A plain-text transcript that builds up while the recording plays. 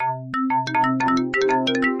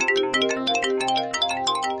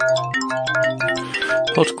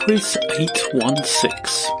PodQuiz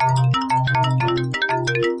 816.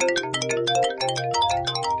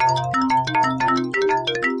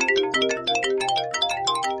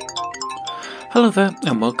 Hello there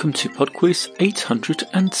and welcome to PodQuiz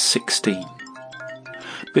 816.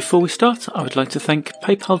 Before we start, I would like to thank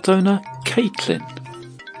PayPal donor Caitlin.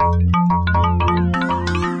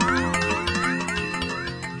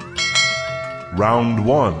 Round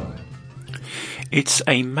 1. It's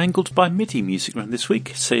a Mangled by MIDI music round this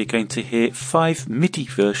week, so you're going to hear 5 MIDI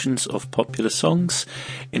versions of popular songs.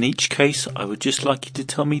 In each case, I would just like you to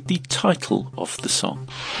tell me the title of the song.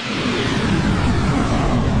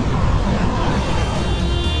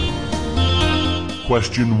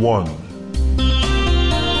 Question 1.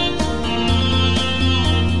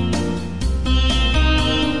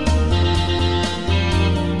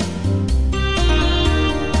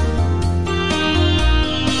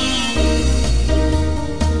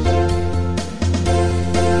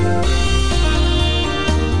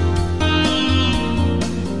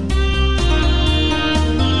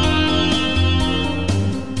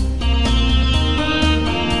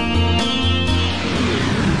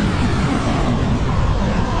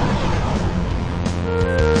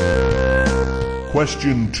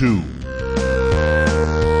 Question 2.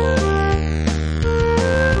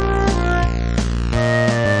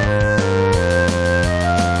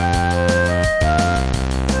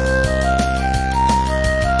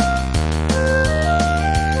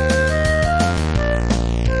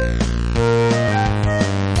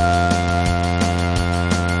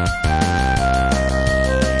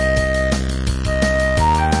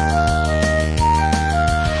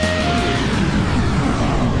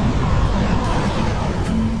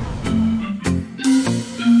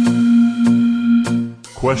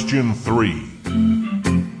 Question 3.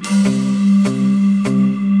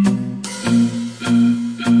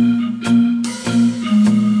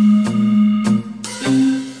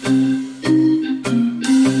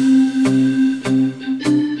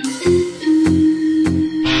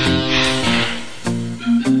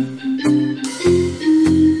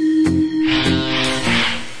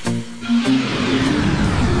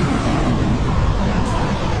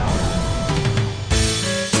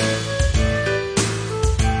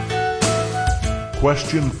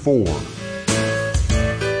 Question 4.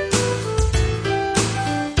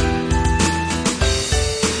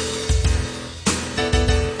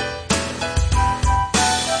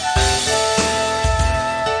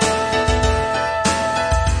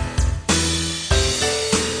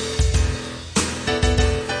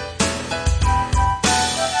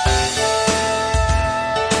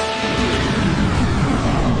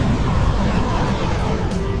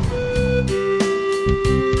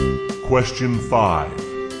 Question 5.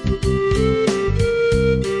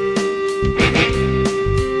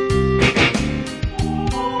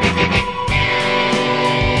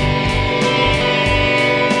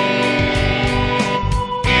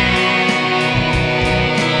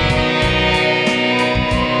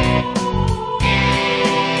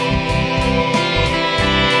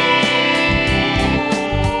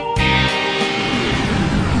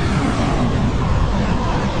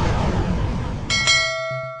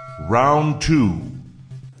 Round 2.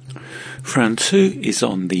 Round 2 is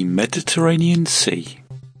on the Mediterranean Sea.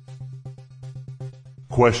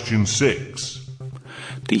 Question 6.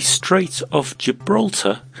 The Strait of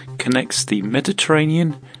Gibraltar connects the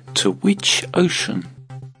Mediterranean to which ocean?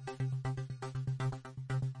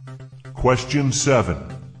 Question 7.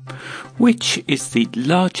 Which is the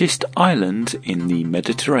largest island in the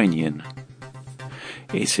Mediterranean?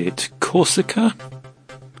 Is it Corsica,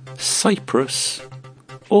 Cyprus,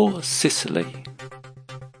 or Sicily?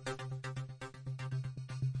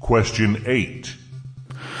 Question 8.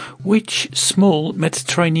 Which small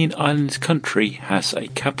Mediterranean island country has a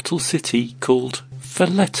capital city called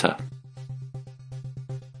Valletta?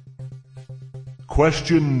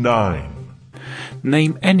 Question 9.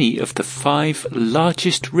 Name any of the 5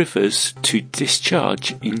 largest rivers to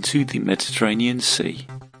discharge into the Mediterranean Sea.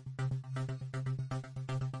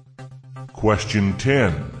 Question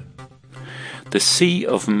 10. The Sea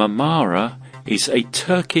of Marmara is a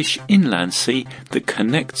Turkish inland sea that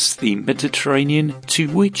connects the Mediterranean to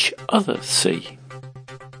which other sea?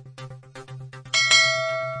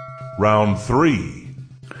 Round 3.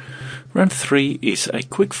 Round 3 is a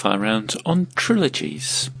quickfire round on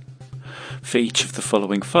trilogies. For each of the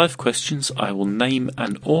following 5 questions, I will name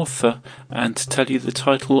an author and tell you the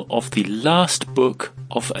title of the last book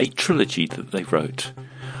of a trilogy that they wrote.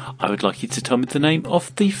 I would like you to tell me the name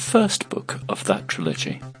of the first book of that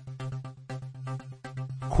trilogy.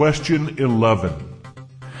 Question 11.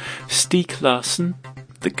 Stieg Larsson,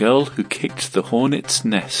 The Girl Who Kicked the Hornet's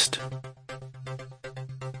Nest.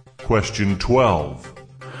 Question 12.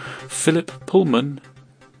 Philip Pullman,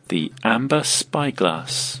 The Amber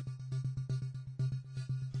Spyglass.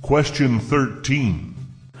 Question 13.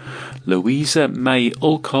 Louisa May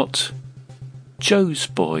Alcott, Joe's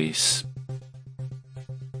Boys.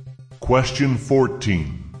 Question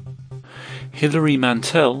 14. Hilary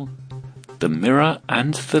Mantel, The Mirror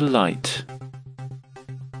and the Light.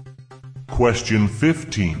 Question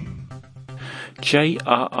 15.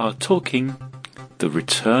 J.R.R. Tolkien, The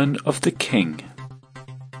Return of the King.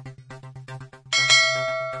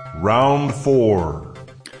 Round 4.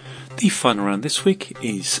 The final round this week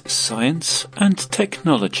is Science and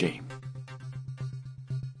Technology.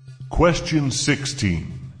 Question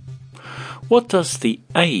 16. What does the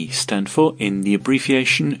A stand for in the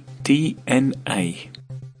abbreviation DNA?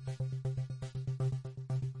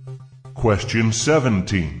 Question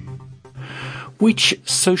 17. Which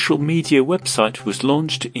social media website was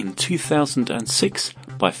launched in 2006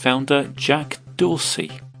 by founder Jack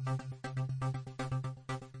Dorsey?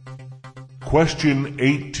 Question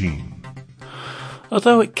 18.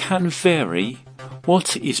 Although it can vary,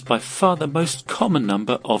 what is by far the most common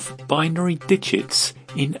number of binary digits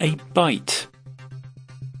in a byte?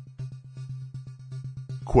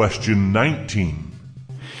 Question 19.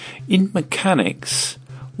 In mechanics,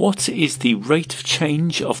 what is the rate of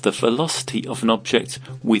change of the velocity of an object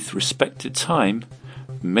with respect to time,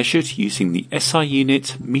 measured using the SI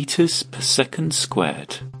unit meters per second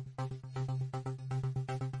squared?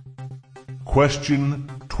 Question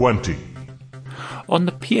 20. On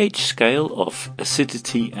the pH scale of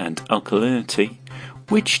acidity and alkalinity,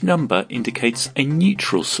 which number indicates a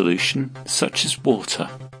neutral solution such as water?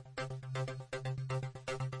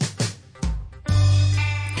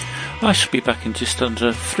 I shall be back in just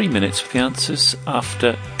under 3 minutes with the answers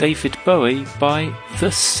after David Bowie by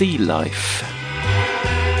The Sea Life.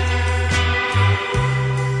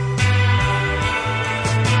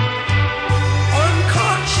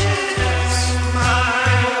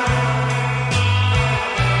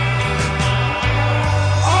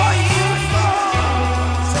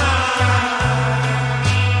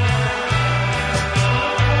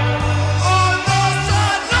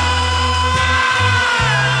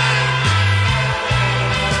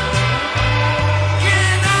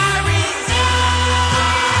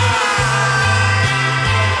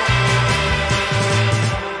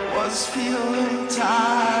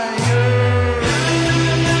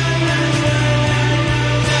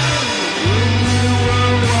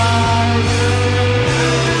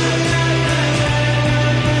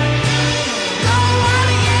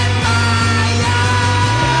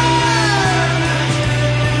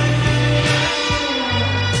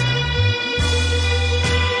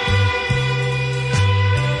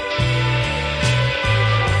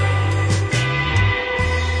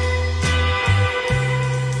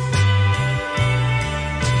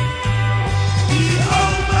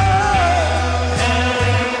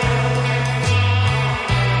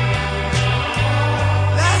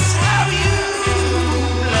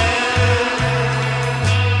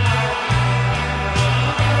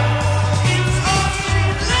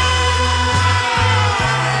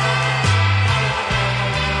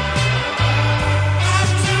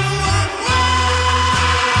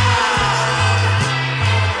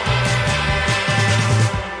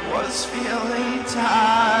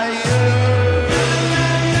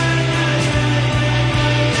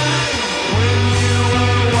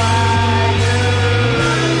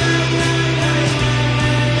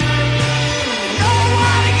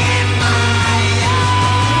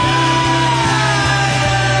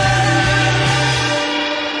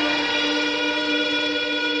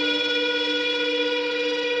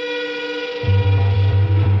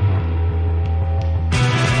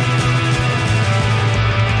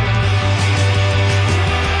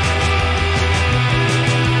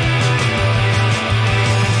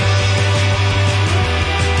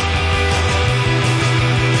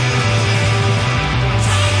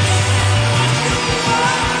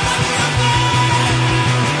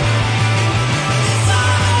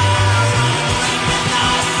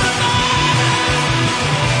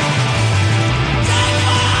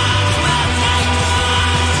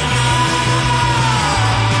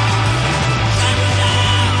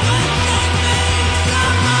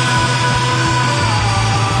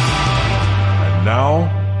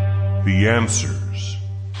 The answers.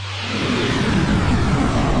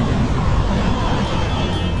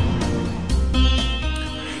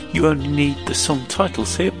 You only need the song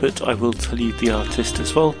titles here, but I will tell you the artist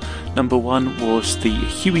as well. Number 1 was the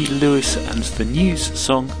Huey Lewis and the News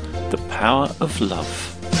song, The Power of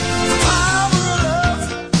Love. The power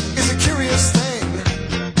of love.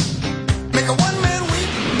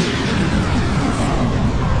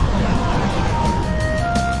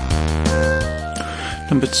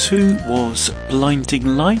 Number 2 was Blinding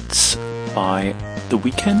Lights by The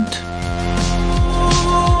Weeknd.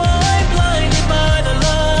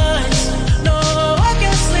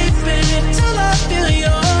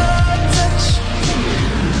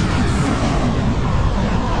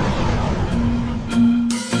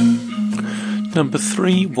 Number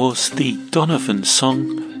 3 was the Donovan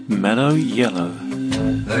song Mellow Yellow.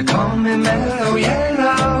 They call me Mellow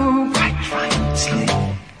Yellow, quite rightly.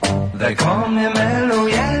 They call me Mellow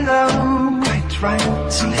Yellow, quite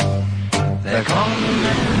rightly. They call me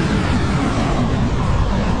Mellow.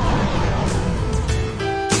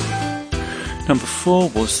 Number 4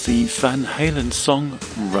 was the Van Halen song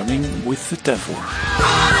Running with the Devil.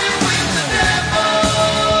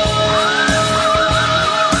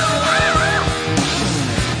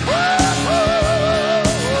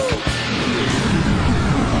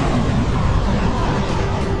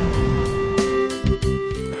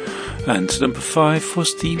 And number 5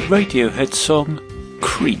 was the Radiohead song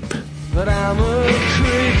Creep. But I'm a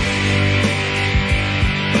creep.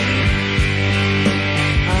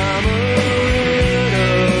 I'm a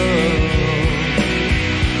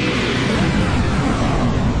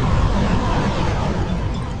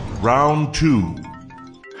widow. Round 2.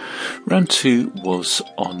 Round 2 was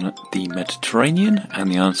on the Mediterranean,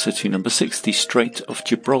 and the answer to number 6, the Strait of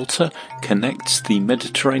Gibraltar, connects the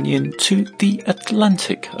Mediterranean to the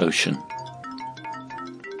Atlantic Ocean.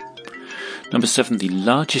 Number 7, the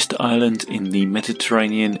largest island in the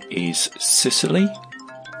Mediterranean is Sicily.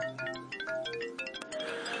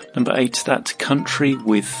 Number 8, that country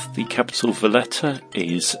with the capital Valletta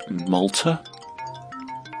is Malta.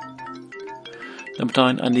 Number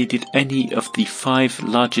 9, I needed any of the 5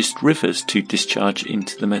 largest rivers to discharge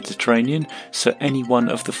into the Mediterranean, so any one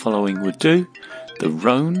of the following would do: the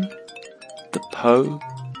Rhone, the Po,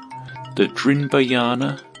 the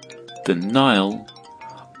Drinbayana, the Nile,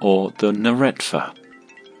 or the Neretva.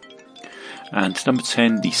 And number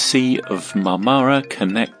 10, the Sea of Marmara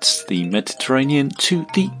connects the Mediterranean to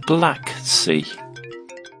the Black Sea.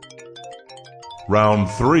 Round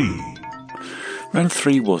 3. Round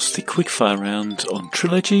 3 was the quickfire round on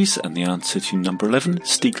trilogies, and the answer to number 11,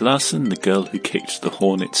 Stieg Larsson, The Girl Who Kicked the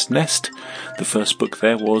Hornet's Nest. The first book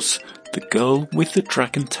there was The Girl with the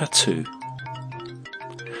Dragon Tattoo.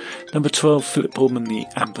 Number 12, Philip Pullman, The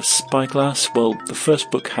Amber Spyglass. Well, the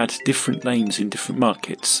first book had different names in different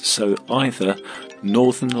markets, so either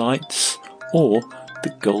Northern Lights or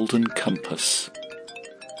The Golden Compass.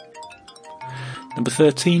 Number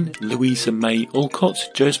 13, Louisa May Alcott,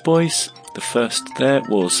 Joe's Boys. The first there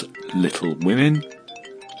was Little Women.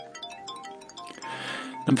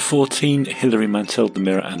 Number 14, Hilary Mantel, The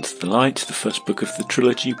Mirror and the Light. The first book of the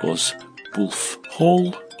trilogy was Wolf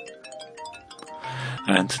Hall.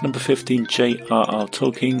 And number 15, J.R.R.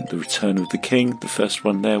 Tolkien, The Return of the King. The first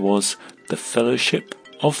one there was The Fellowship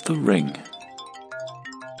of the Ring.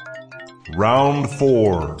 Round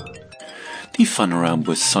 4. The fun around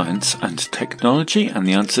was science and technology, and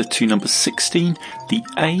the answer to number 16, the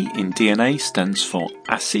A in DNA stands for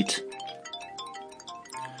acid.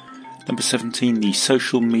 Number 17, the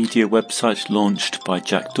social media website launched by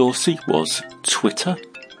Jack Dorsey was Twitter.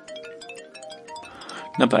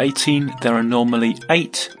 Number 18, there are normally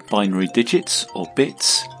 8 binary digits or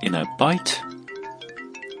bits in a byte.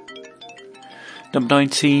 Number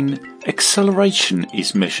 19, acceleration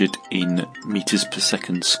is measured in meters per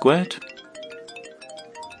second squared.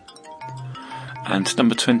 And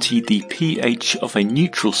number 20, the pH of a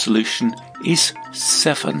neutral solution is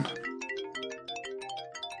 7.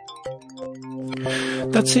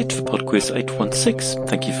 That's it for PodQuiz 816.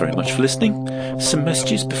 Thank you very much for listening. Some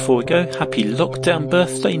messages before we go. Happy lockdown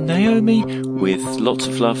birthday, Naomi, with lots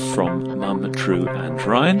of love from Mum, Drew and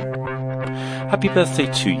Ryan. Happy birthday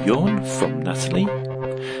to Jorn from Natalie.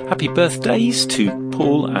 Happy birthdays to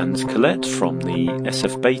Paul and Colette from the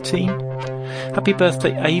SF Bay team. Happy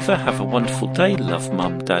birthday, Ava. Have a wonderful day. Love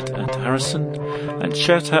Mum, Dad and Harrison. And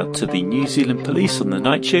shout out to the New Zealand Police on the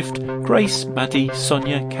night shift, Grace, Maddie,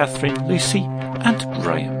 Sonia, Catherine, Lucy and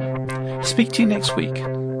Graham. Speak to you next week.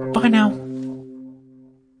 Bye now.